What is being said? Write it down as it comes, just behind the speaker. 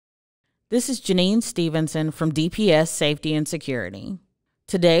This is Janine Stevenson from DPS Safety and Security.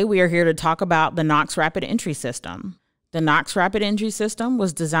 Today we are here to talk about the Knox Rapid Entry System. The Knox Rapid Entry System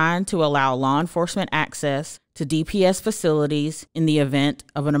was designed to allow law enforcement access to DPS facilities in the event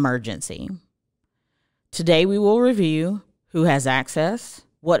of an emergency. Today we will review who has access,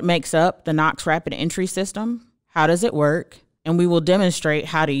 what makes up the Knox Rapid Entry System, how does it work, and we will demonstrate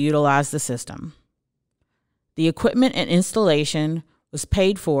how to utilize the system. The equipment and installation was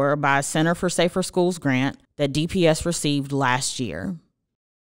paid for by a Center for Safer Schools grant that DPS received last year.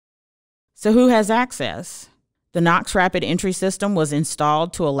 So who has access? The Knox Rapid Entry System was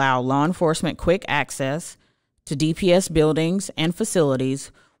installed to allow law enforcement quick access to DPS buildings and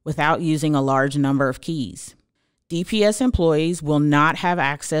facilities without using a large number of keys. DPS employees will not have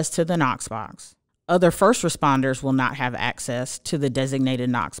access to the Knox box. Other first responders will not have access to the designated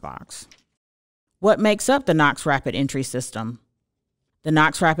Knox box. What makes up the Knox Rapid Entry System? The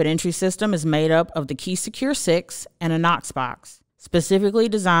Knox Rapid Entry System is made up of the KeySecure 6 and a Knox box, specifically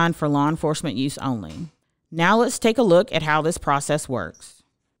designed for law enforcement use only. Now let's take a look at how this process works.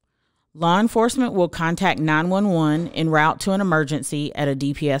 Law enforcement will contact 911 en route to an emergency at a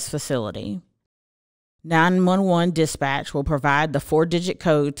DPS facility. 911 dispatch will provide the 4-digit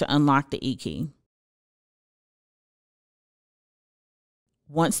code to unlock the E-key.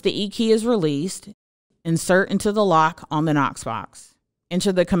 Once the E-key is released, insert into the lock on the Knox box.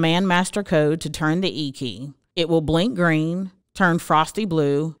 Enter the command master code to turn the E-key. It will blink green, turn frosty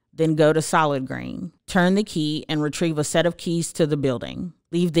blue, then go to solid green. Turn the key and retrieve a set of keys to the building.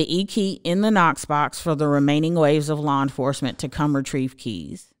 Leave the E-key in the Knox box for the remaining waves of law enforcement to come retrieve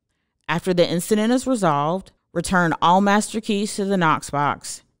keys. After the incident is resolved, return all master keys to the Knox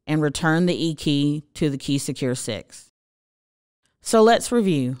box and return the E-key to the KeySecure 6. So let's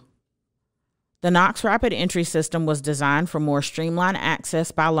review. The Knox Rapid Entry System was designed for more streamlined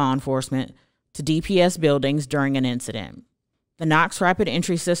access by law enforcement to DPS buildings during an incident. The Knox Rapid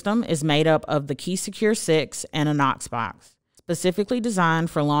Entry System is made up of the KeySecure 6 and a Knox box, specifically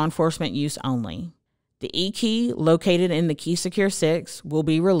designed for law enforcement use only. The E-key located in the KeySecure 6 will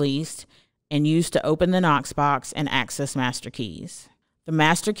be released and used to open the Knox box and access master keys. The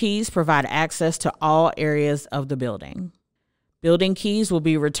master keys provide access to all areas of the building. Building keys will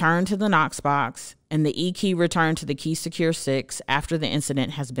be returned to the Knox box and the E-key returned to the KeySecure 6 after the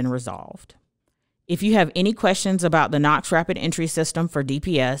incident has been resolved. If you have any questions about the Knox Rapid Entry System for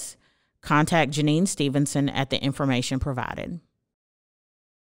DPS, contact Janine Stevenson at the information provided.